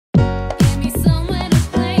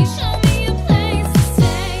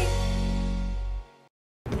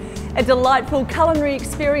A delightful culinary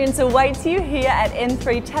experience awaits you here at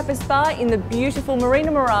N3 Tapas Bar in the beautiful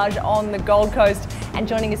Marina Mirage on the Gold Coast. And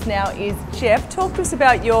joining us now is Jeff. Talk to us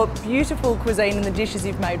about your beautiful cuisine and the dishes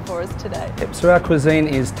you've made for us today. Yep, so our cuisine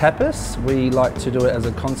is tapas. We like to do it as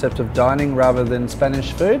a concept of dining rather than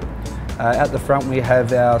Spanish food. At the front we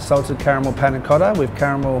have our salted caramel panna cotta with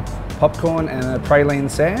caramel popcorn and a praline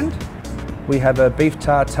sand. We have a beef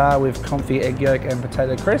tartare with confit egg yolk and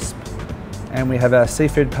potato crisp. And we have our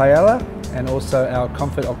seafood paella and also our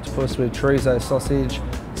comfort octopus with chorizo sausage,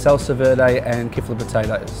 salsa verde and kifla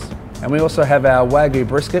potatoes. And we also have our wagyu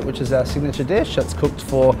brisket, which is our signature dish. That's cooked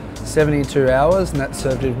for 72 hours and that's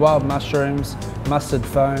served with wild mushrooms, mustard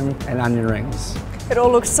foam and onion rings. It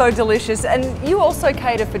all looks so delicious, and you also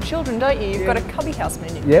cater for children, don't you? You've got a cubby house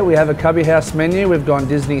menu. Yeah, we have a cubby house menu. We've gone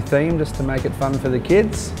Disney themed just to make it fun for the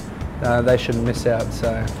kids. They shouldn't miss out.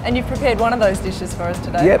 So. And you've prepared one of those dishes for us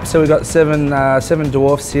today. Yep, so we've got seven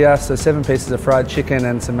dwarfs here, so 7 pieces of fried chicken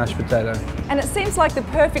and some mashed potato. And it seems like the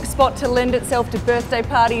perfect spot to lend itself to birthday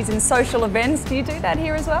parties and social events. Do you do that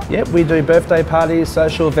here as well? Yep, we do birthday parties,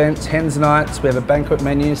 social events, hens nights. We have a banquet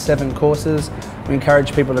menu, 7 courses. We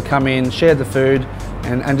encourage people to come in, share the food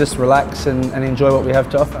and just relax and enjoy what we have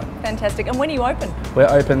to offer. Fantastic. And when are you open? We're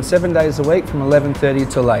open 7 days a week from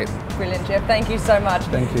 11:30 till 8. Brilliant, Jeff. Thank you so much.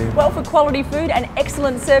 Thank you. Well, for quality food and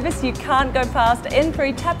excellent service, you can't go past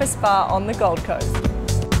N3 Tapas Bar on the Gold Coast.